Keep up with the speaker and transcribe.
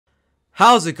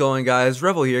How's it going, guys?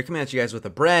 Revoh here, coming at you guys with a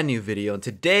brand new video, and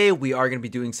today we are going to be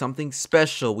doing something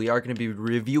special. We are going to be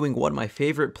reviewing one of my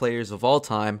favorite players of all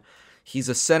time. He's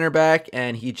a center back,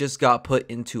 and he just got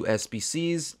put into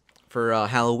SBCs for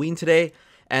Halloween today,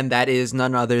 and that is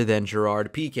none other than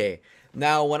Pique.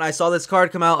 Now, when I saw this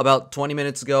card come out about 20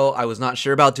 minutes ago, I was not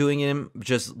sure about doing him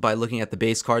just by looking at the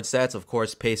base card stats. Of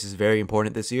course, pace is very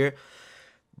important this year,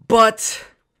 but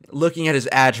looking at his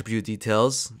attribute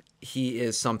details, he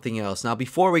is something else. Now,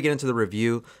 before we get into the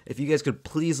review, if you guys could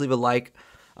please leave a like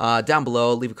down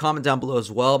below, leave a comment down below as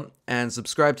well, and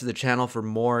subscribe to the channel for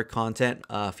more content,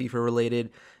 FIFA related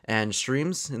and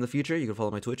streams in the future. You can follow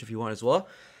my Twitch if you want as well.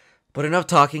 But enough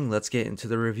talking, let's get into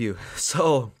the review.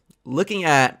 So, looking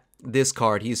at this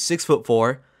card, he's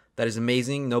 6'4". That is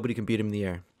amazing. Nobody can beat him in the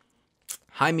air.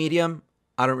 High medium.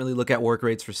 I don't really look at work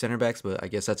rates for center backs, but I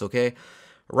guess that's okay.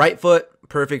 Right foot,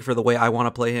 perfect for the way I want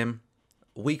to play him.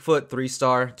 Weak foot,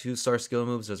 3-star, 2-star skill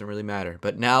moves, doesn't really matter.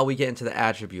 But now we get into the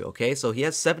attribute, okay? So he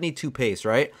has 72 pace,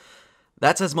 right?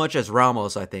 That's as much as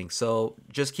Ramos, I think. So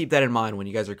just keep that in mind when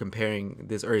you guys are comparing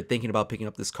this or thinking about picking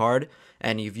up this card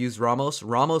and you've used Ramos.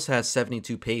 Ramos has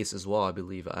 72 pace as well, I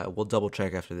believe. We'll double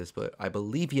check after this, but I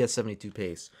believe he has 72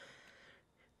 pace.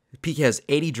 Pique has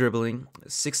 80 dribbling,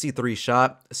 63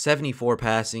 shot, 74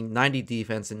 passing, 90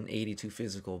 defense, and 82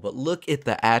 physical. But look at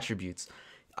the attributes.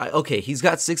 Okay, he's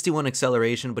got 61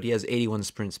 acceleration, but he has 81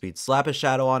 sprint speed. Slap a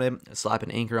shadow on him, slap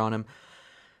an anchor on him.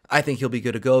 I think he'll be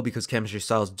good to go because chemistry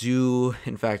styles do,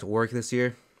 in fact, work this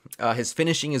year. His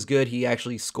finishing is good. He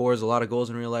actually scores a lot of goals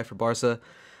in real life for Barca.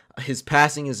 His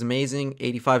passing is amazing.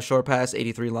 85 short pass,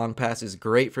 83 long pass is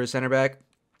great for a center back.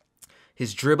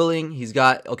 His dribbling, he's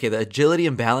got, okay, the agility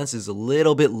and balance is a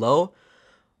little bit low,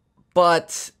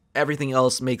 but everything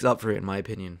else makes up for it, in my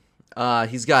opinion.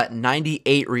 He's got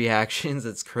 98 reactions.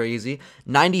 That's crazy.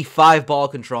 95 ball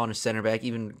control on a center back,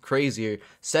 even crazier.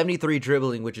 73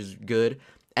 dribbling, which is good.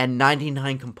 And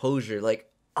 99 composure.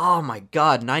 Like, oh my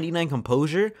god, 99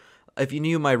 composure? If you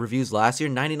knew my reviews last year,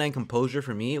 99 composure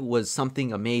for me was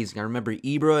something amazing. I remember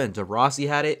Ibra and De Rossi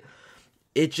had it.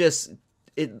 It just,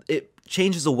 it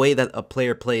changes the way that a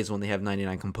player plays when they have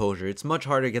 99 composure. It's much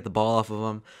harder to get the ball off of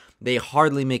them. They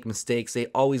hardly make mistakes. They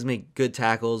always make good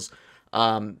tackles.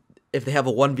 If they have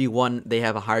a 1v1, they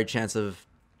have a higher chance of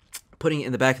putting it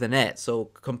in the back of the net. So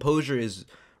composure is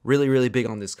really, really big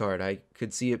on this card. I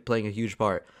could see it playing a huge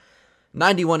part.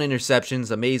 91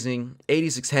 interceptions, amazing.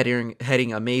 86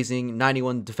 heading, amazing.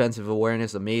 91 defensive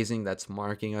awareness, amazing. That's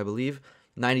marking, I believe.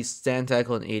 90 stand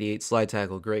tackle and 88 slide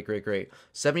tackle. Great, great, great.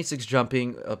 76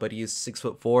 jumping, but he is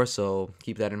 6'4", so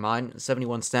keep that in mind.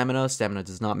 71 stamina. Stamina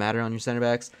does not matter on your center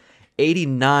backs.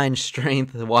 89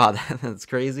 strength. Wow, that's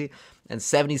crazy. And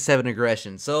 77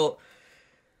 aggression. So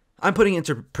I'm putting it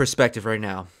into perspective right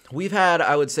now. We've had,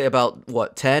 I would say, about,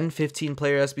 what, 10, 15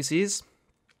 player SBCs?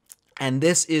 And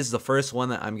this is the first one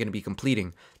that I'm going to be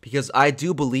completing. Because I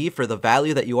do believe for the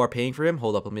value that you are paying for him.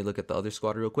 Hold up, let me look at the other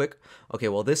squad real quick. Okay,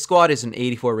 well, this squad is an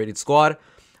 84 rated squad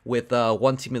with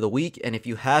one team of the week. And if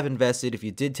you have invested, if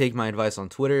you did take my advice on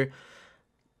Twitter,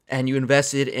 and you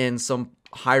invested in some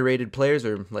high rated players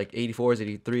or like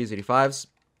 84s, 83s, 85s,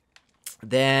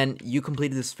 then you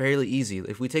completed this fairly easy.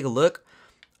 If we take a look,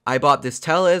 I bought this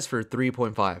Tellez for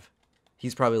 3.5.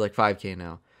 He's probably like 5K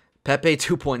now. Pepe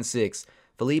 2.6.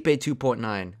 Felipe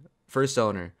 2.9. First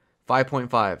owner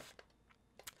 5.5.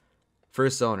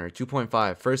 First owner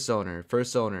 2.5. First owner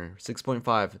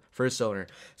 6.5. First owner.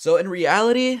 So in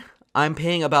reality, I'm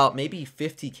paying about maybe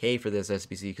 50K for this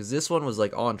SBC because this one was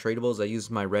like all untradables. I used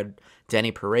my red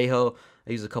Danny Parejo.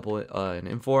 I used a couple in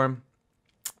Inform.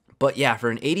 But yeah, for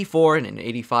an 84 and an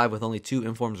 85 with only 2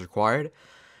 informs required,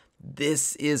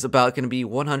 this is about going to be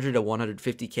 100 to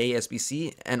 150K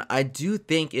SBC, and I do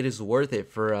think it is worth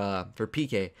it for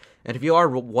Pique. And if you are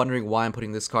wondering why I'm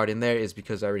putting this card in there, is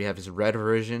because I already have his red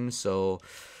version. So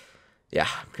yeah,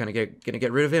 I'm gonna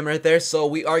get rid of him right there. So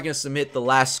we are gonna submit the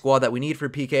last squad that we need for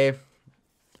Pique.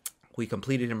 We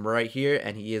completed him right here,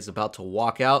 and he is about to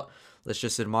walk out. Let's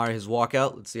just admire his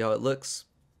walkout. Let's see how it looks.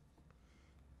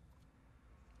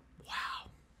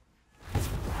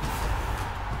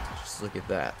 Look at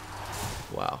that.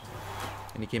 Wow.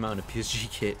 And he came out in a PSG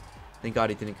kit. Thank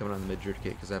God he didn't come out in the Madrid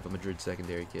kit because I have a Madrid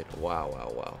secondary kit. Wow,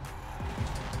 wow, wow.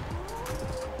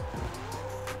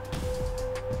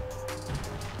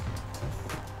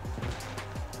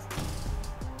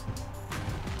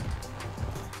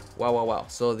 Wow, wow, wow.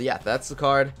 So, yeah, that's the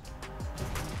card.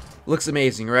 Looks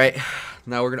amazing, right?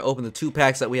 Now we're going to open the 2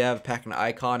 packs that we have, pack an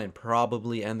icon, and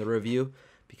probably end the review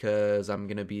because I'm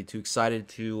going to be too excited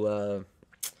to...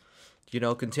 you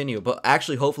know, continue. But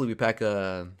actually, hopefully we pack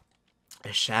a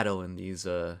shadow in these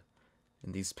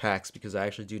in these packs because I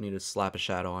actually do need to slap a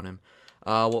shadow on him.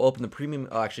 We'll open the premium.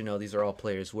 Oh, actually, no, these are all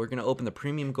players. We're going to open the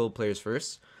premium gold players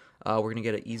first. We're going to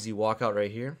get an easy walkout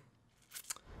right here.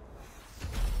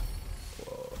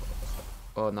 Whoa.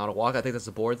 Oh, not a walk. I think that's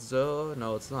a board, though.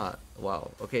 No, it's not.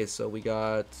 Wow. Okay, so we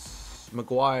got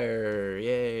Maguire.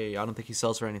 Yay. I don't think he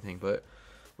sells for anything, but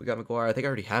we got Maguire. I think I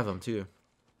already have him, too.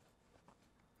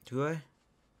 Do I?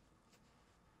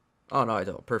 Oh, no, I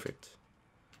don't. Perfect.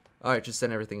 All right, just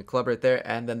send everything a club right there.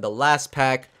 And then the last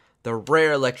pack, the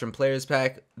rare Electrum Players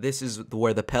pack. This is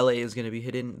where the Pele is going to be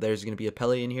hidden. There's going to be a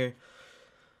Pele in here.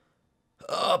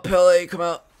 Oh, Pele, come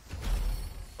out.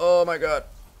 Oh, my God.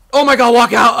 Oh, my God,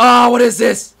 walk out. Oh, what is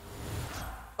this?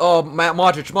 Oh,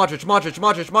 Modric.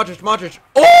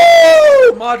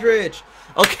 Oh, Modric.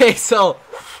 Okay, so,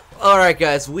 all right,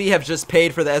 guys. We have just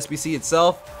paid for the SBC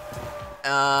itself.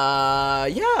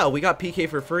 Yeah, we got Pique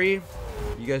for free.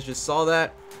 You guys just saw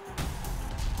that.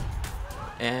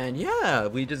 And yeah,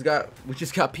 we just got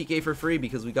Pique for free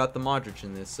because we got the Modric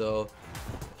in this. So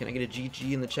can I get a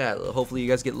GG in the chat? Hopefully you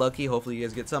guys get lucky. Hopefully you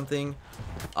guys get something.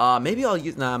 Maybe I'll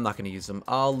use. Nah, I'm not gonna use them.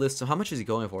 I'll list them. How much is he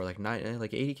going for? Like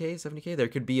 80k, 70k? There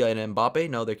could be an Mbappe.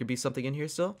 No, there could be something in here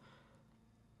still.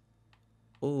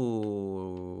 Ooh,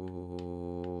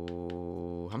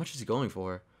 how much is he going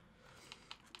for?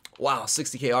 Wow,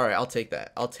 60k. All right, I'll take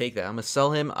that. I'll take that. I'm gonna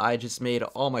sell him. I just made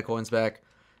all my coins back.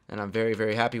 And I'm very,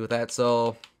 very happy with that.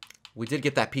 So we did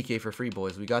get that Pique for free,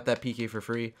 boys. We got that Pique for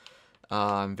free.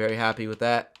 I'm very happy with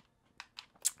that.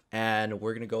 And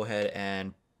we're going to go ahead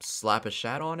and slap a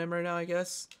shadow on him right now, I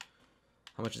guess.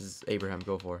 How much does Abraham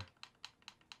go for?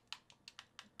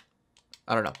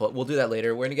 I don't know, but we'll do that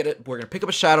later. We're going to get it. We're going to pick up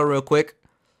a shadow real quick.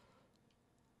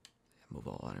 Move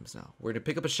all items now. We're going to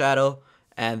pick up a shadow,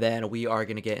 and then we are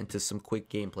going to get into some quick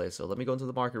gameplay. So let me go into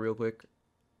the market real quick.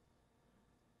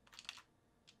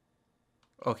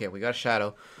 Okay, we got a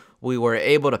shadow. We were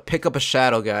able to pick up a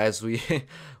shadow, guys. We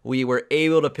were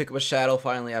able to pick up a shadow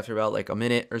finally after about like a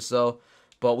minute or so.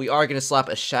 But we are going to slap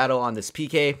a shadow on this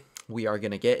Pique. We are going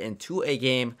to get into a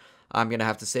game. I'm going to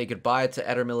have to say goodbye to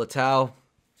Eder Militao.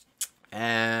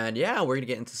 And yeah, we're going to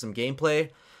get into some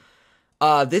gameplay.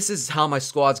 This is how my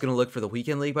squad's going to look for the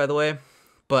weekend league, by the way.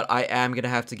 But I am going to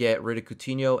have to get rid of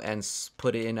Coutinho and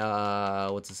put in,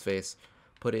 what's his face?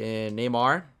 Put in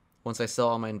Neymar. Once I sell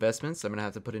all my investments, I'm going to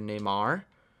have to put in Neymar.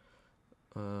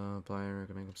 Bayern, going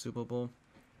to make him Super Bowl.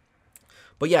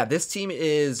 But yeah, this team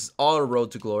is all a road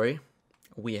to glory.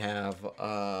 We have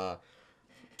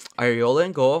Areola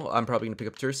in goal. I'm probably going to pick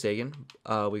up Ter Stegen.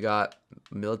 We got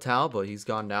Militao, but he's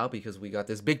gone now because we got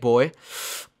this big boy.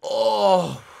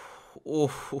 Oh,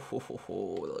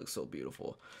 that looks so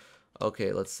beautiful.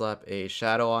 Okay, let's slap a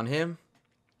shadow on him.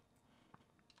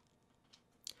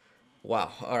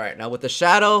 Wow. All right. Now with the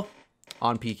shadow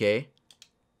on Pique,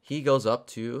 he goes up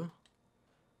to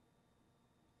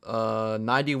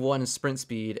 91 sprint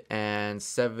speed and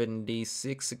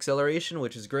 76 acceleration,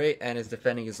 which is great. And his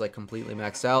defending is like completely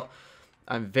maxed out.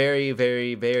 I'm very,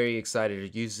 very, very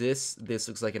excited to use this. This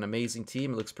looks like an amazing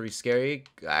team. It looks pretty scary.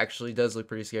 Actually does look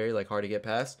pretty scary, like hard to get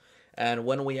past. And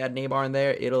when we add Neymar in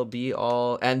there, it'll be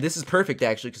all... And this is perfect,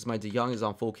 actually, because my De Jong is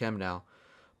on full chem now.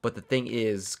 But the thing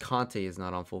is, Conte is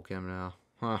not on full chem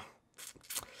now.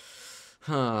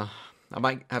 I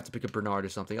might have to pick up Bernard or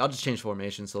something. I'll just change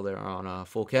formation so they're on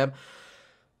full chem.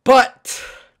 But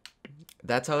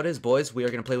that's how it is, boys. We are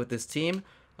going to play with this team.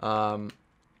 Yeah,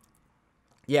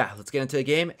 let's get into the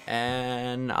game,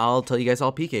 and I'll tell you guys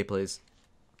how Pique plays.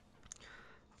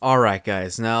 Alright,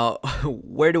 guys. Now,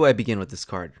 where do I begin with this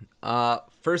card?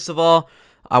 First of all,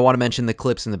 I want to mention the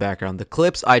clips in the background. The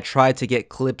clips, I tried to get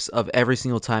clips of every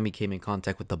single time he came in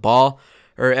contact with the ball,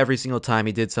 or every single time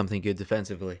he did something good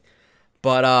defensively.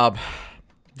 But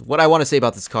what I want to say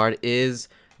about this card is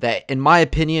that, in my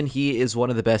opinion, he is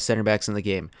one of the best center backs in the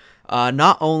game.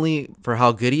 Not only for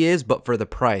how good he is, but for the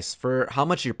price. For how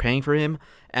much you're paying for him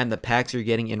and the packs you're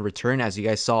getting in return. As you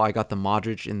guys saw, I got the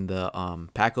Modric in the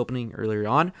pack opening earlier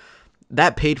on.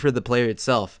 That paid for the player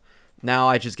itself. Now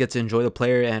I just get to enjoy the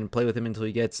player and play with him until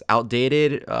he gets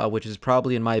outdated, which is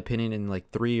probably, in my opinion, in like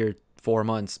 3 or 4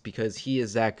 months, because he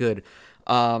is that good.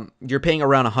 You're paying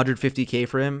around 150k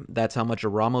for him. That's how much a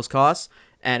Ramos costs.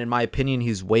 And in my opinion,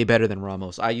 he's way better than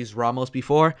Ramos. I used Ramos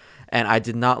before, and I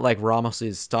did not like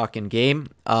Ramos's stock in game.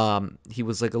 He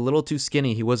was like a little too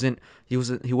skinny. He wasn't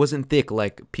thick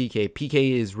like Pique. Pique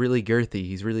is really girthy.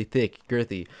 He's really thick,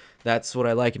 girthy. That's what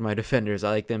I like in my defenders. I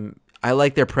like them. I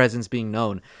like their presence being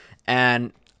known.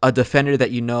 And a defender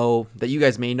that you know, that you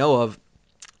guys may know of,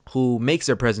 who makes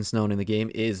their presence known in the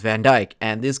game, is Van Dijk.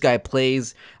 And this guy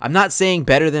plays, I'm not saying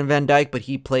better than Van Dijk, but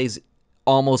he plays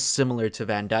almost similar to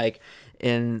Van Dijk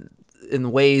in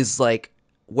in ways like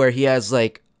where he has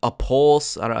like a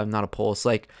pulse. I don't, not a pulse.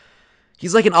 Like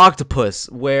he's like an octopus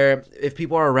where if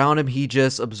people are around him, he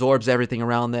just absorbs everything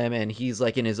around them, and he's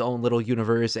like in his own little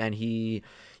universe, and he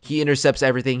intercepts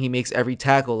everything. He makes every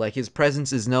tackle. Like his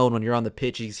presence is known when you're on the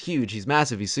pitch. He's huge. He's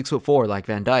massive. He's 6'4", like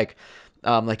Van Dijk,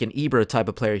 like an Ibra type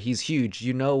of player. He's huge.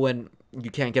 You know when you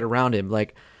can't get around him.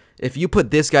 Like if you put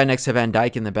this guy next to Van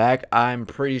Dijk in the back, I'm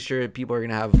pretty sure people are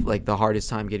gonna have like the hardest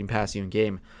time getting past you in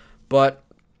game. But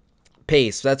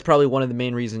pace, that's probably one of the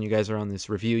main reasons you guys are on this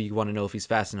review. You want to know if he's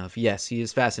fast enough. Yes, he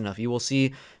is fast enough. You will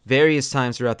see various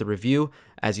times throughout the review,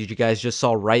 as you guys just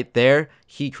saw right there,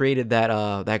 he created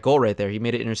that goal right there. He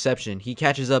made an interception. He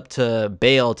catches up to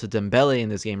Bale, to Dembele in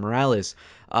this game, Morales.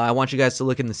 I want you guys to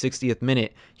look in the 60th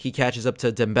minute. He catches up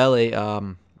to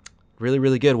Dembele, really,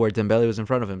 really good, where Dembele was in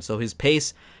front of him. So his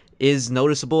pace is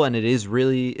noticeable, and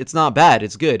it's not bad.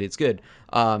 It's good. It's good.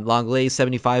 Longley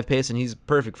 75 pace, and he's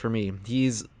perfect for me.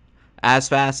 He's as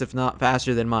fast, if not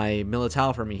faster, than my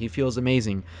Militao for me. He feels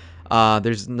amazing.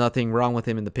 There's nothing wrong with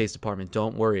him in the pace department.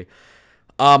 Don't worry.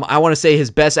 I want to say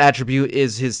his best attribute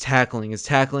is his tackling. His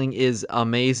tackling is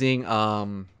amazing.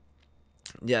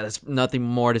 Yeah, there's nothing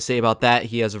more to say about that.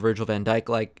 He has a Virgil van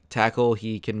Dijk-like tackle.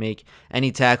 He can make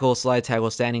any tackle, slide tackle,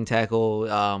 standing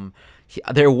tackle.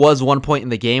 There was one point in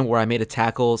the game where I made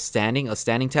a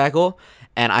standing tackle,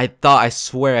 and I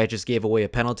swear I just gave away a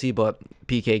penalty, but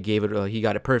Pique gave it. He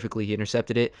got it perfectly. He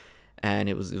intercepted it, and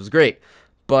it was great.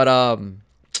 But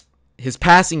his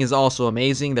passing is also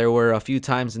amazing. There were a few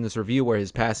times in this review where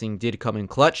his passing did come in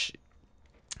clutch.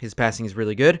 His passing is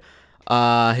really good.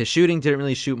 His shooting didn't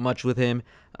really shoot much with him.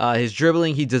 His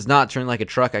dribbling, he does not turn like a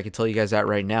truck. I can tell you guys that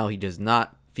right now. He does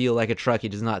not feel like a truck. He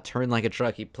does not turn like a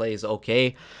truck. He plays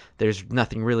okay. There's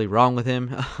nothing really wrong with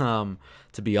him.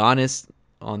 To be honest,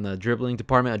 on the dribbling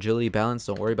department, agility, balance,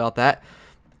 don't worry about that.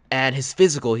 And his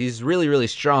physical, he's really, really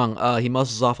strong. He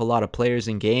muscles off a lot of players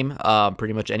in game,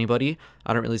 pretty much anybody.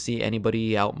 I don't really see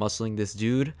anybody out muscling this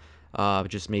dude.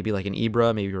 Just maybe like an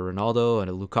Ibra, maybe a Ronaldo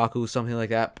and a Lukaku, something like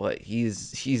that. But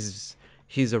he's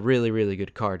a really, really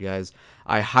good card, guys.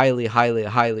 I highly, highly,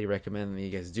 highly recommend that you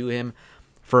guys do him.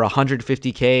 For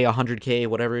 150k, 100k,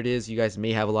 whatever it is, you guys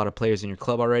may have a lot of players in your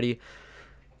club already.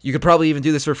 You could probably even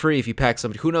do this for free if you pack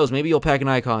somebody. Who knows? Maybe you'll pack an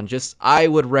icon. I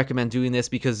would recommend doing this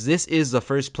because this is the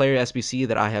first player SBC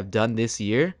that I have done this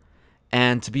year.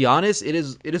 And to be honest, it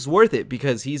is worth it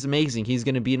because he's amazing. He's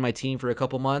going to be in my team for a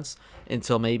couple months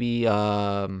until maybe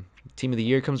Team of the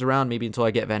Year comes around, maybe until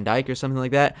I get Van Dijk or something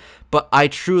like that. But I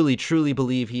truly, truly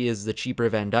believe he is the cheaper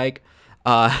Van Dijk.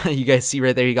 You guys see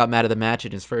right there, he got man of the match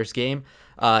in his first game.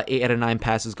 8 out of 9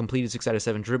 passes completed, 6 out of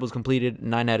 7 dribbles completed,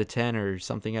 9 out of 10 or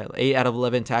something, 8 out of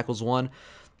 11 tackles won.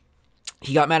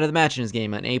 He got man of the match in his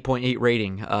game, an 8.8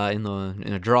 rating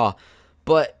in a draw.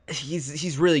 But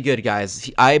he's really good, guys.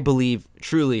 I believe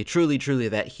truly, truly, truly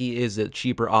that he is a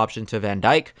cheaper option to Van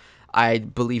Dijk. I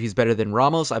believe he's better than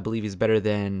Ramos. I believe he's better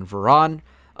than Varane.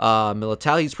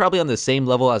 Militao, he's probably on the same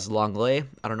level as Longley.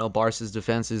 I don't know. Barca's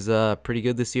defense is pretty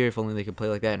good this year. If only they could play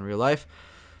like that in real life.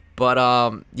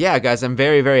 But yeah, guys, I'm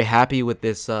very, very happy with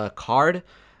this card.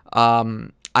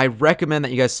 I recommend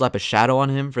that you guys slap a shadow on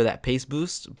him for that pace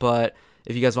boost. But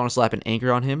if you guys want to slap an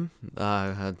anchor on him,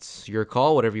 that's your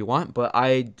call, whatever you want. But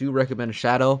I do recommend a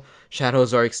shadow.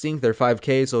 Shadows are extinct. They're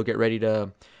 5k, so get ready to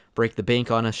break the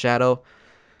bank on a shadow.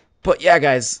 But yeah,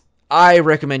 guys, I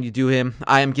recommend you do him.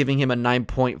 I am giving him a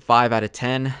 9.5 out of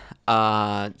 10.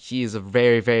 He is a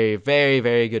very, very, very,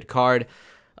 very good card.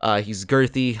 He's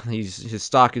girthy. His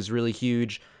stock is really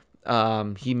huge.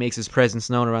 He makes his presence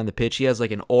known around the pitch. He has like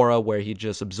an aura where he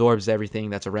just absorbs everything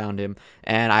that's around him.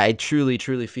 And I truly,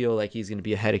 truly feel like he's going to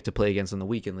be a headache to play against in the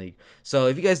weekend league. So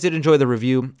if you guys did enjoy the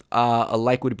review, a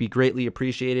like would be greatly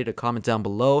appreciated. A comment down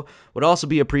below would also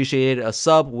be appreciated. A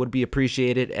sub would be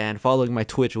appreciated. And following my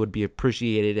Twitch would be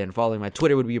appreciated. And following my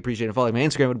Twitter would be appreciated. Following my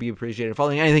Instagram would be appreciated.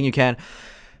 Following anything you can.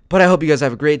 But I hope you guys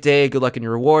have a great day. Good luck in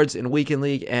your rewards in Weekend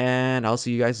League. And I'll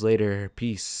see you guys later.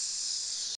 Peace.